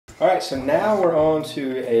Alright, so now we're on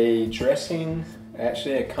to a dressing,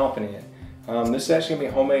 actually accompaniment. This is actually going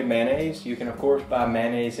to be homemade mayonnaise. You can of course buy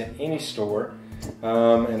mayonnaise at any store,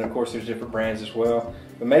 and of course there's different brands as well.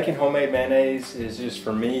 But making homemade mayonnaise is just,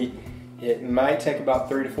 for me, it might take about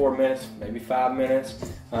 3 to 4 minutes, maybe 5 minutes.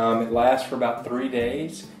 It lasts for about 3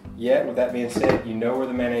 days. Yet, with that being said, you know where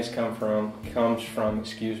the mayonnaise comes from,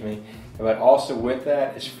 but also with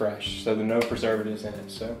that is fresh, so there's no preservatives in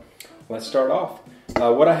it. So let's start off.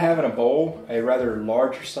 What I have in a bowl, a rather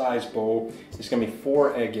larger size bowl, is going to be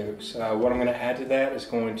 4 egg yolks. What I'm going to add to that is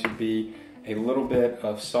going to be a little bit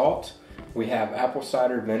of salt. We have apple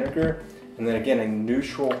cider vinegar, and then again a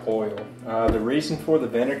neutral oil. The reason for the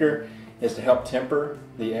vinegar is to help temper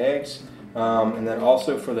the eggs, and then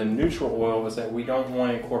also for the neutral oil is that we don't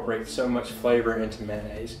want to incorporate so much flavor into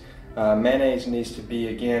mayonnaise. Mayonnaise needs to be,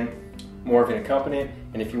 again, more of an accompaniment,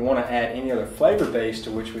 and if you want to add any other flavor base,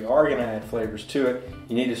 to which we are going to add flavors to it,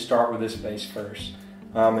 you need to start with this base first.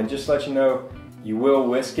 And just to let you know, you will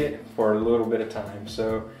whisk it for a little bit of time.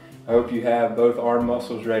 So I hope you have both arm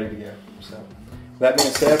muscles ready to go. So with that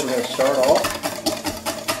being said, we're going to start off.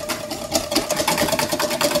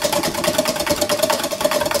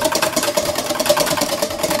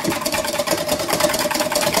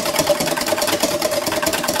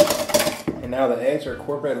 Now the eggs are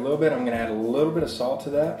incorporated a little bit. I'm going to add a little bit of salt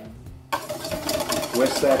to that.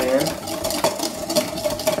 Whisk that in.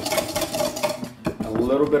 A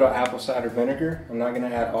little bit of apple cider vinegar. I'm not going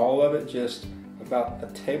to add all of it, just about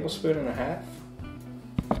 1.5 tablespoons.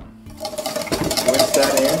 Whisk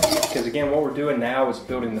that in, because again what we're doing now is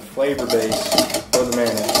building the flavor base for the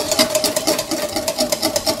mayonnaise.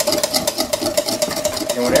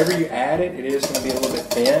 And whenever you add it, it is going to be a little bit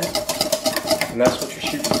thin, and that's what you're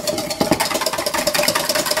shooting for.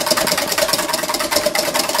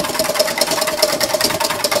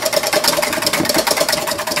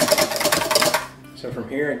 So from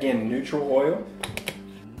here, again, neutral oil.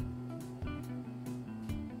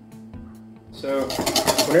 So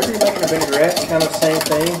whenever you're making a vinaigrette, it's kind of the same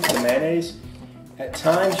thing, the mayonnaise. At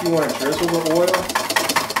times you want to drizzle the oil,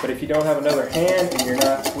 but if you don't have another hand and you're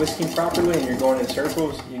not whisking properly and you're going in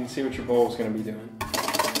circles, you can see what your bowl is going to be doing.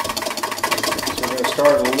 So we're going to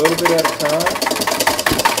start a little bit at a time.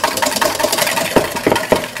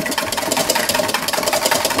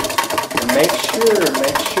 And make sure that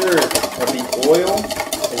the oil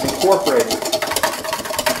is incorporated.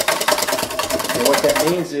 And what that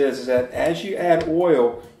means is that as you add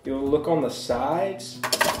oil, you'll look on the sides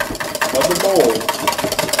of the bowl.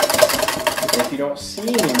 And if you don't see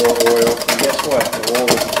any more oil, then guess what? The oil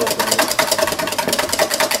is incorporated.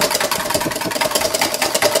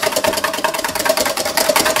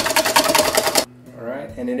 Alright,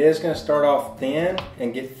 and it is going to start off thin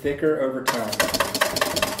and get thicker over time.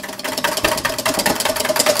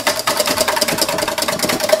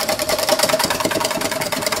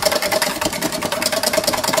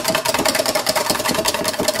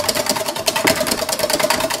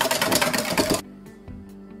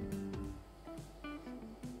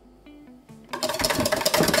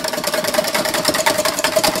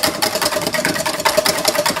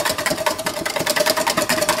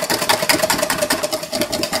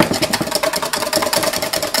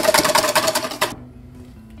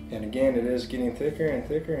 And again, it is getting thicker and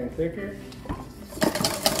thicker and thicker.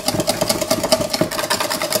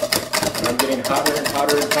 And I'm getting hotter and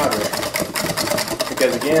hotter and hotter.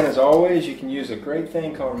 Because again, as always, you can use a great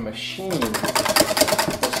thing called a machine.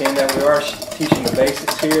 Well, seeing that we are teaching the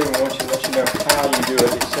basics here, we want to let you know how you do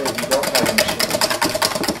it. So if you don't have a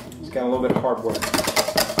machine, it's got a little bit of hard work.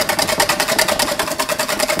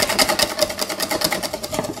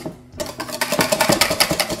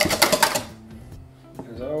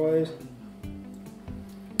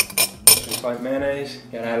 Just like mayonnaise, you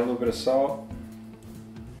gotta add a little bit of salt.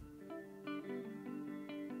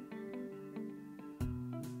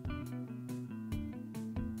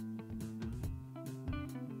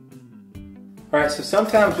 Alright, so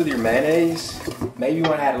sometimes with your mayonnaise, maybe you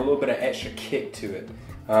want to add a little bit of extra kick to it.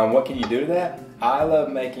 What can you do to that? I love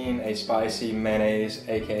making a spicy mayonnaise,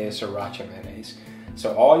 aka sriracha mayonnaise.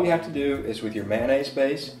 So all you have to do is, with your mayonnaise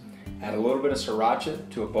base, add a little bit of sriracha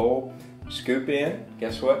to a bowl, scoop in,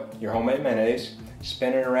 guess what? Your homemade mayonnaise,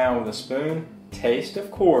 spin it around with a spoon, taste of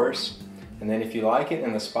course, and then if you like it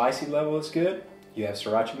and the spicy level is good, you have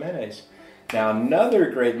sriracha mayonnaise. Now another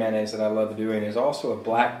great mayonnaise that I love doing is also a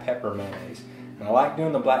black pepper mayonnaise. And I like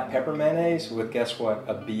doing the black pepper mayonnaise with, guess what?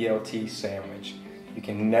 A BLT sandwich. You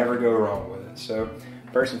can never go wrong with it. So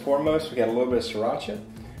first and foremost, we got a little bit of sriracha.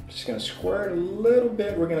 I'm just gonna squirt a little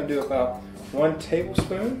bit. We're gonna do about 1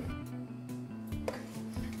 tablespoon.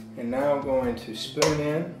 And now I'm going to spoon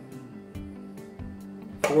in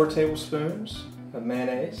 4 tablespoons of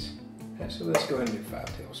mayonnaise. Actually, let's go ahead and do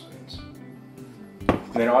 5 tablespoons.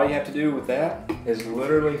 And then all you have to do with that is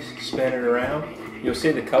literally spin it around. You'll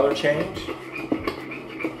see the color change.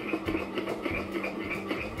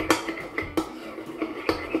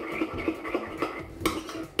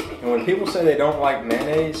 And when people say they don't like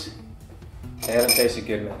mayonnaise, they haven't tasted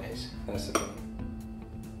good mayonnaise. That's the thing.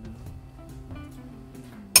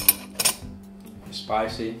 It's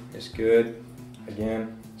spicy, it's good.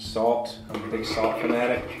 Again, salt. I'm a big salt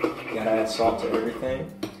fanatic. You gotta add salt to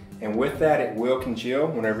everything. And with that, it will congeal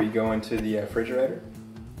whenever you go into the refrigerator.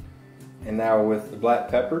 And now with the black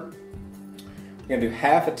pepper, we're gonna do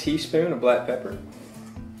half a teaspoon of black pepper.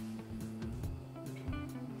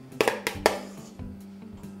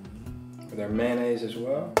 With our mayonnaise as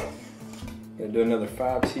well. Gonna do another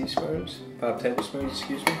 5 tablespoons,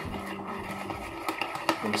 excuse me.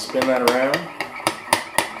 And spin that around.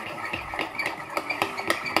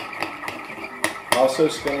 Also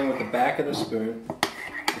spinning with the back of the spoon,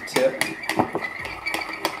 the tip.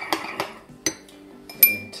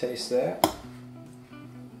 And taste that.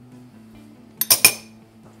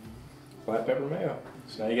 Black pepper mayo.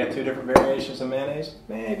 So now you got 2 different variations of mayonnaise.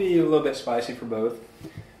 Maybe a little bit spicy for both,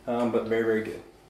 but very, very good.